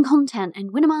planning content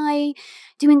and when am I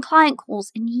doing client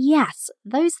calls? And yes,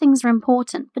 those things are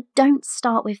important, but don't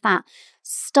start with that.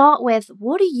 Start with,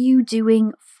 what are you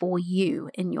doing for you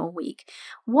in your week?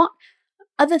 What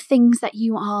other things that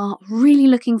you are really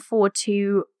looking forward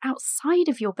to outside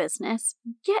of your business?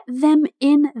 Get them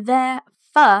in there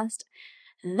first,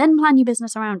 then plan your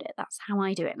business around it. That's how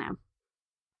I do it now.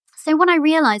 So what I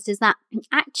realized is that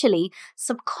actually,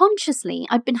 subconsciously,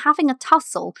 I've been having a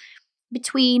tussle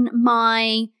between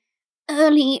my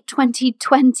early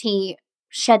 2020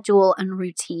 schedule and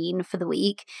routine for the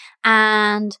week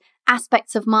and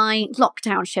aspects of my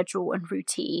lockdown schedule and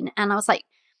routine. And I was like,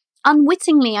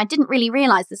 unwittingly, I didn't really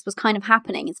realize this was kind of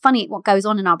happening. It's funny what goes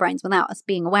on in our brains without us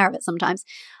being aware of it sometimes.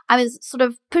 I was sort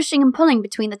of pushing and pulling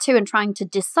between the two and trying to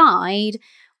decide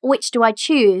which do I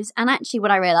choose? And actually what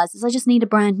I realized is I just need a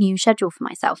brand new schedule for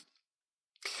myself.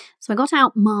 So I got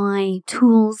out my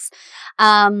tools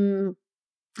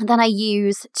that I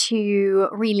use to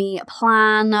really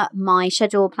plan my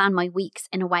schedule, plan my weeks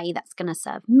in a way that's going to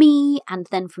serve me, and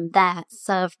then from there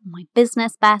serve my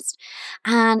business best.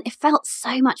 And it felt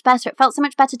so much better. It felt so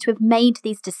much better to have made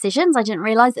these decisions. I didn't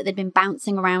realize that they'd been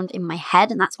bouncing around in my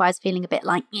head, and that's why I was feeling a bit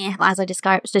like, as I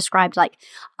described, like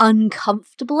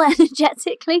uncomfortable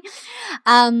energetically.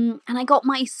 And I got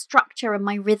my structure and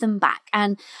my rhythm back.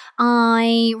 And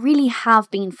I really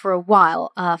have been for a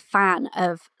while a fan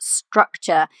of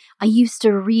structure. I used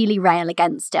to really rail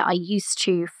against it. I used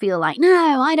to feel like,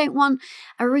 no, I don't want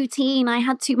a routine. I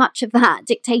had too much of that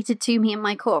dictated to me in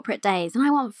my corporate days, and I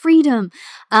want freedom.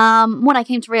 What I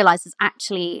came to realize is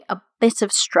actually a bit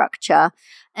of structure.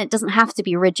 It doesn't have to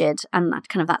be rigid, and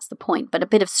that's the point. But a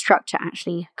bit of structure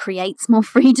actually creates more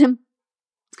freedom,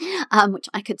 which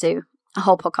I could do a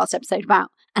whole podcast episode about,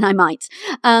 and I might.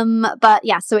 But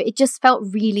yeah, so it just felt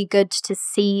really good to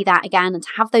see that again and to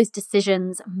have those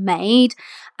decisions made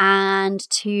and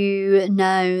to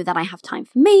know that I have time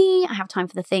for me, I have time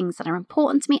for the things that are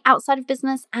important to me outside of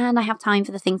business, and I have time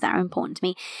for the things that are important to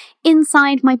me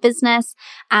inside my business.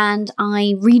 And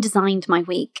I redesigned my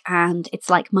week, and it's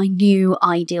like my new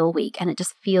ideal week, and it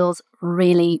just feels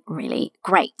really, really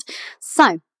great.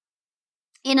 So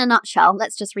in a nutshell,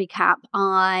 let's just recap.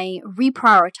 I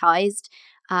reprioritized.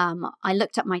 I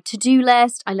looked at my to-do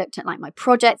list. I looked at my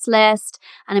projects list,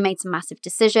 and I made some massive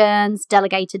decisions,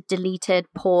 delegated, deleted,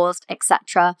 paused,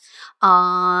 etc.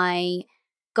 I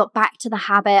got back to the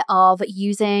habit of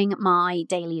using my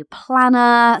daily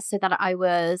planner so that I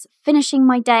was finishing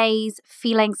my days,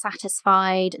 feeling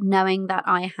satisfied, knowing that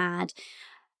I had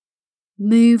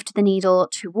moved the needle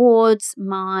towards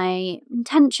my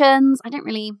intentions. I don't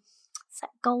really set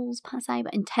goals per se,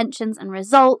 but intentions and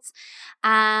results.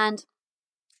 And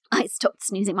I stopped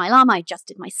snoozing my alarm. I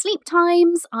adjusted my sleep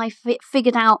times. I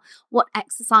figured out what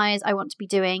exercise I want to be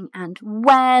doing and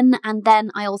when. And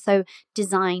then I also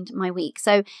designed my week.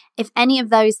 So if any of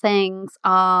those things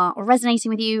are resonating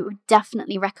with you,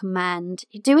 definitely recommend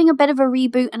doing a bit of a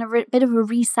reboot and a bit of a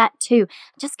reset too.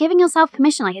 Just giving yourself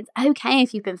permission. Like, it's okay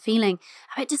if you've been feeling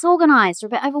a bit disorganized or a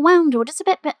bit overwhelmed or just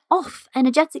a bit off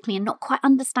energetically and not quite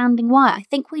understanding why. I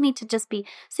think we need to just be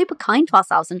super kind to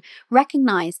ourselves and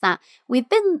recognize that we've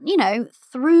been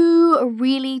through a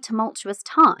really tumultuous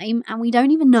time, and we don't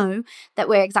even know that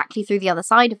we're exactly through the other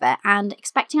side of it, and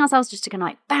expecting ourselves just to kind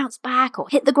of bounce back or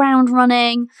hit the ground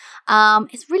running,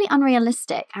 it's really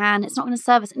unrealistic, and it's not going to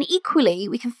serve us. And equally,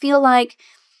 we can feel like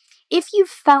if you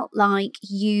felt like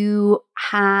you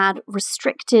had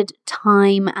restricted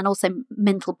time and also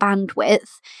mental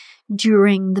bandwidth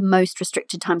during the most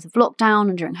restricted times of lockdown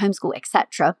and during homeschool,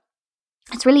 etc.,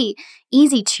 it's really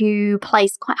easy to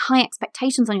place quite high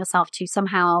expectations on yourself to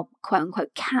somehow, quote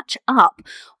unquote, catch up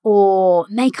or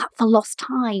make up for lost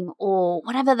time or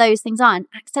whatever those things are, and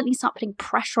accidentally start putting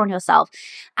pressure on yourself.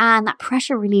 And that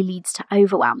pressure really leads to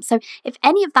overwhelm. So if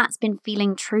any of that's been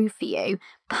feeling true for you,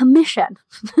 permission.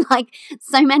 Like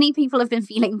so many people have been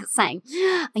feeling the same,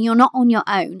 and you're not on your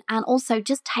own. And also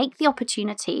just take the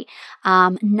opportunity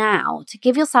now to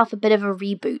give yourself a bit of a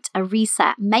reboot, a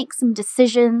reset, make some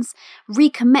decisions,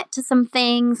 recommit to some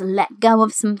things, let go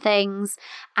of some things,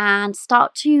 and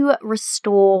start to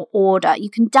restore order. You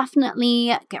can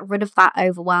definitely get rid of that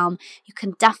overwhelm. You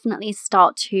can definitely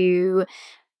start to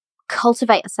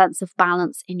cultivate a sense of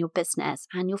balance in your business,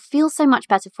 and you'll feel so much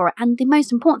better for it. And the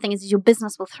most important thing is your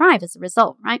business will thrive as a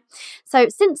result, right? So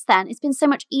since then, it's been so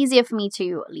much easier for me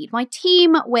to lead my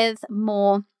team with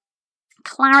more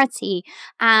clarity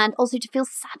and also to feel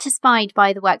satisfied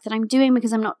by the work that I'm doing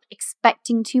because I'm not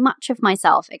expecting too much of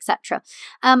myself, etc.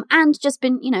 And just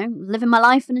been, living my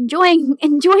life and enjoying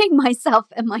myself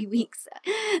and my weeks.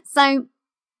 So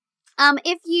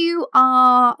if you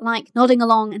are like nodding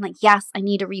along and like, yes, I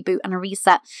need a reboot and a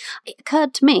reset, it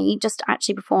occurred to me just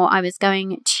actually before I was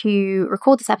going to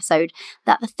record this episode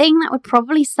that the thing that would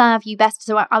probably serve you best,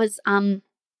 so I was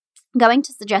going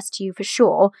to suggest to you for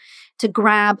sure to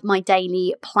grab my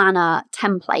daily planner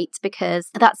template, because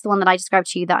that's the one that I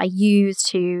described to you that I use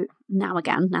to now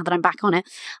that I'm back on it,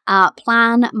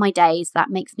 plan my days. That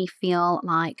makes me feel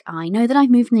like I know that I've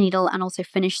moved the needle and also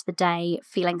finish the day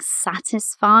feeling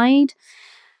satisfied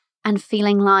and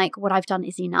feeling like what I've done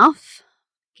is enough.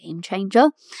 Game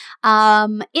changer.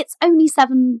 It's only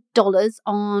 $7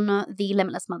 on the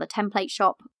Limitless Mother template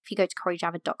shop. If you go to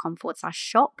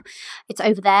coreyjavid.com/shop, it's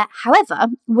over there. However,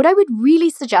 what I would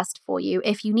really suggest for you,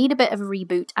 if you need a bit of a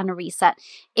reboot and a reset,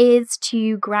 is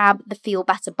to grab the Feel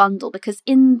Better bundle, because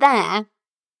in there,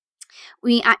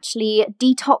 we actually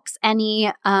detox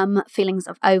any feelings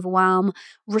of overwhelm,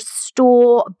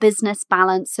 restore business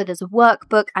balance. So there's a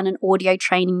workbook and an audio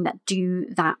training that do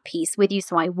that piece with you.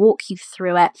 So I walk you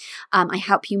through it. I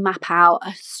help you map out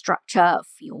a structure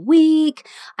for your week.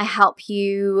 I help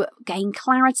you gain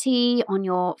clarity on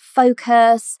your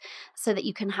focus so that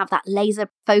you can have that laser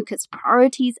focused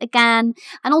priorities again,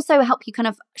 and also help you kind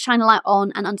of shine a light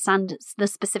on and understand the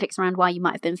specifics around why you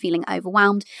might have been feeling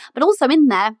overwhelmed. But also in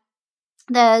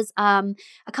there's a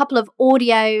couple of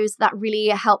audios that really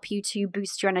help you to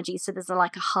boost your energy. So there's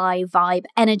like a high vibe,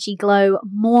 energy glow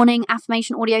morning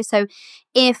affirmation audio. So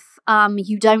if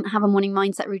you don't have a morning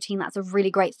mindset routine, that's a really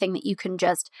great thing that you can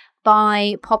just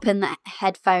buy, pop in the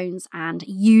headphones and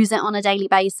use it on a daily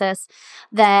basis.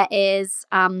 There is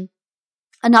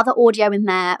another audio in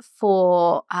there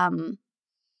for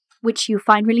which you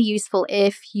find really useful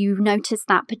if you've noticed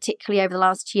that particularly over the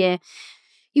last year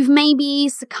you've maybe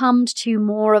succumbed to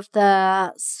more of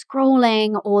the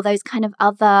scrolling or those kind of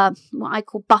other, what I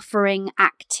call buffering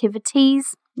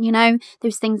activities,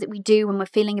 those things that we do when we're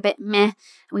feeling a bit meh, and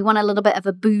we want a little bit of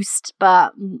a boost,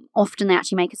 but often they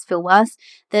actually make us feel worse.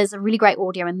 There's a really great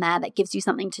audio in there that gives you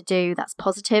something to do that's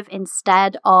positive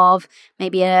instead of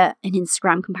maybe an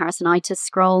Instagram comparisonitis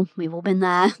scroll. We've all been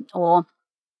there. Or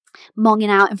monging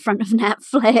out in front of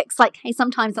Netflix. Like, hey,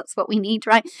 sometimes that's what we need,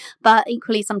 right? But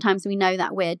equally, sometimes we know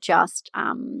that we're just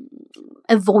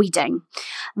avoiding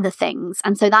the things.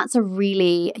 And so that's a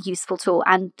really useful tool.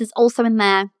 And there's also in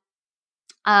there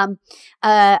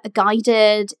a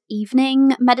guided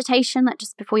evening meditation that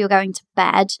just before you're going to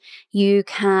bed, you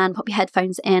can pop your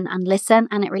headphones in and listen.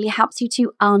 And it really helps you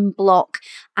to unblock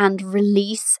and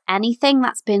release anything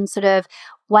that's been sort of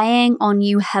weighing on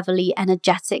you heavily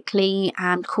energetically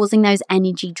and causing those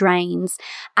energy drains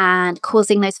and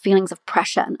causing those feelings of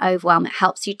pressure and overwhelm. It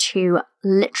helps you to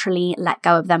literally let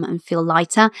go of them and feel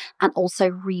lighter, and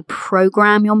also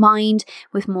reprogram your mind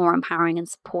with more empowering and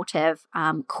supportive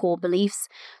core beliefs.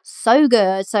 So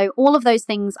good. So all of those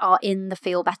things are in the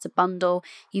Feel Better bundle.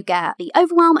 You get the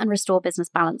Overwhelm and Restore Business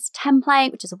Balance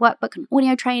template, which is a workbook and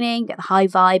audio training. You get the High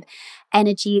Vibe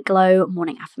Energy Glow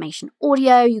morning affirmation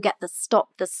audio. You get the Stop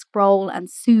the Scroll and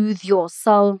Soothe Your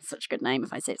Soul, such a good name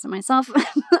if I say it to myself,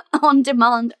 on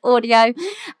demand audio.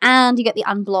 And you get the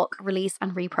Unblock, Release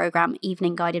and Reprogram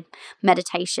evening guided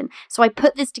meditation. So I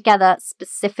put this together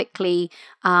specifically,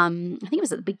 I think it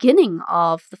was at the beginning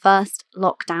of the first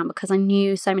lockdown, because I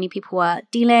knew so many people were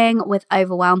dealing with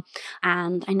overwhelm,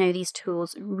 and I know these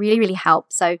tools really, really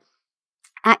help. So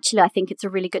Actually, I think it's a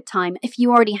really good time. If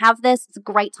you already have this, it's a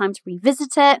great time to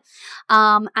revisit it.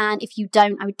 And if you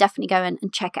don't, I would definitely go in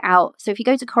and check it out. So if you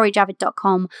go to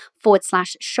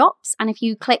CoreyJavid.com/shops, and if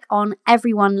you click on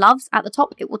Everyone Loves at the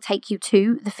top, it will take you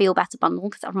to the Feel Better bundle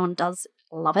because everyone does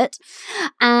love it.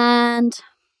 And,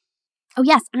 oh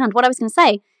yes, and what I was going to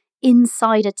say,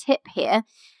 insider tip here.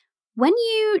 When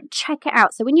you check it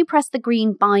out, so when you press the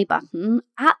green buy button,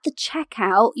 at the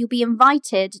checkout, you'll be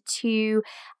invited to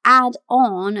add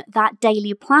on that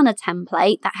daily planner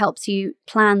template that helps you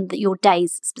plan your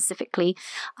days specifically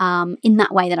in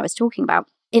that way that I was talking about.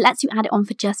 It lets you add it on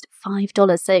for just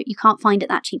 $5, so you can't find it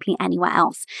that cheaply anywhere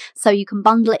else. So you can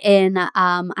bundle it in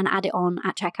and add it on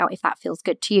at checkout if that feels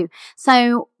good to you.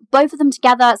 So both of them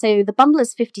together, so the bundle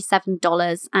is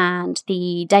 $57 and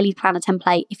the daily planner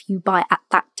template, if you buy it at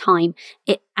that time,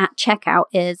 it at checkout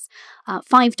is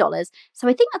 $5. So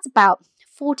I think that's about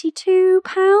 £42,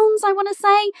 I want to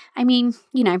say. I mean,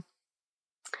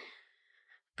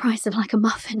 price of like a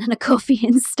muffin and a coffee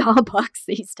in Starbucks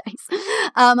these days.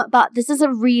 But this is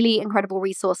a really incredible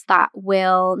resource that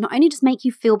will not only just make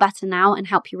you feel better now and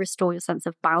help you restore your sense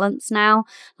of balance now,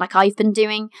 like I've been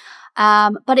doing,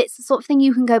 but it's the sort of thing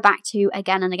you can go back to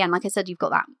again and again. Like I said, you've got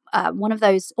that one of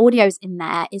those audios in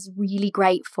there is really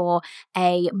great for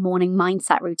a morning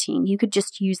mindset routine. You could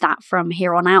just use that from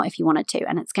here on out if you wanted to,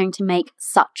 and it's going to make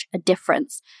such a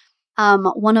difference.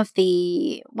 One of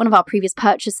our previous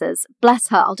purchasers, bless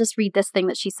her, I'll just read this thing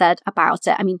that she said about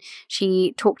it. I mean,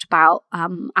 she talked about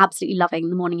absolutely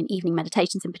loving the morning and evening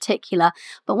meditations in particular,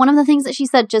 but one of the things that she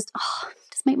said just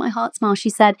made my heart smile. She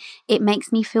said, "It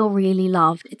makes me feel really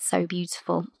loved. It's so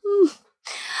beautiful."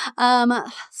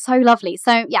 So lovely.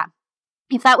 So yeah.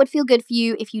 If that would feel good for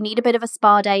you, if you need a bit of a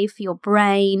spa day for your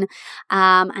brain,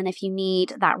 and if you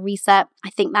need that reset, I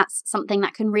think that's something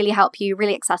that can really help you,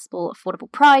 really accessible, affordable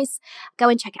price. Go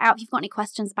and check it out. If you've got any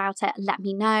questions about it, let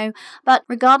me know. But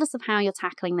regardless of how you're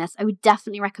tackling this, I would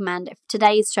definitely recommend, if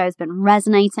today's show has been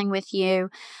resonating with you,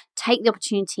 take the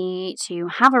opportunity to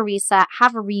have a reset,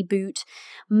 have a reboot,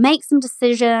 make some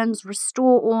decisions,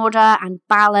 restore order and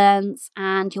balance,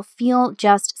 and you'll feel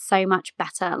just so much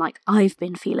better. Like I've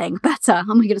been feeling better.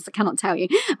 Oh my goodness, I cannot tell you.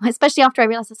 Especially after I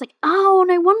realized, I was like, oh,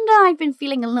 no wonder I've been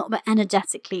feeling a little bit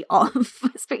energetically off.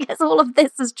 It's because all of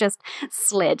this has just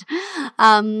slid.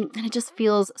 And it just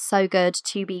feels so good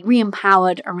to be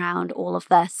re-empowered around all of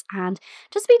this and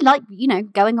just be like,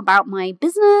 going about my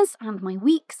business and my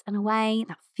weeks in a way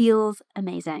that feels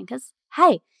amazing. Because,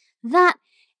 hey, that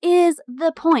is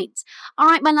the point. All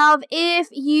right, my love, if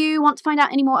you want to find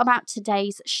out any more about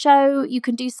today's show, you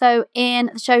can do so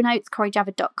in the show notes,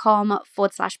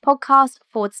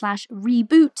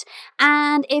 CoreyJavid.com/podcast/reboot.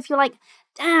 And if you're like,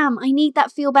 damn, I need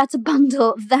that Feel Better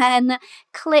bundle, then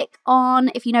click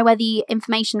on, if you know where the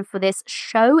information for this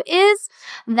show is,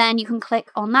 then you can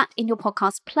click on that in your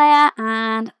podcast player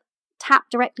and tap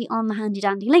directly on the handy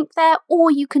dandy link there,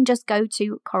 or you can just go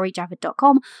to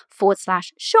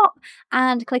CoreyJavid.com/shop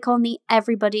and click on the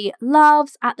Everybody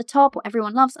Loves at the top, or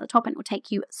Everyone Loves at the top, and it will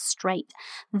take you straight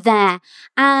there.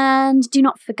 And do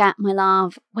not forget, my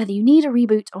love, whether you need a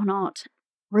reboot or not,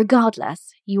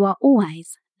 regardless, you are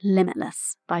always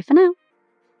limitless. Bye for now.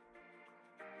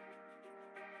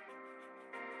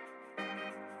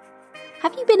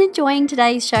 Have you been enjoying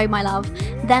today's show, my love?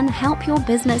 Then help your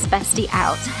business bestie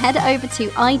out. Head over to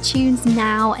iTunes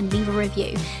now and leave a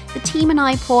review. The team and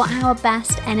I pour our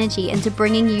best energy into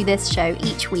bringing you this show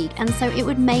each week, and so it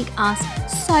would make us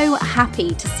so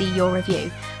happy to see your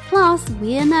review. Plus,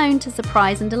 we're known to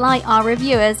surprise and delight our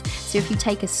reviewers, so if you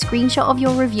take a screenshot of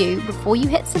your review before you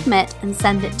hit submit and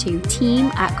send it to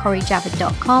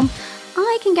team@CoreyJavid.com,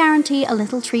 I can guarantee a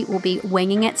little treat will be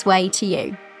winging its way to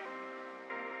you.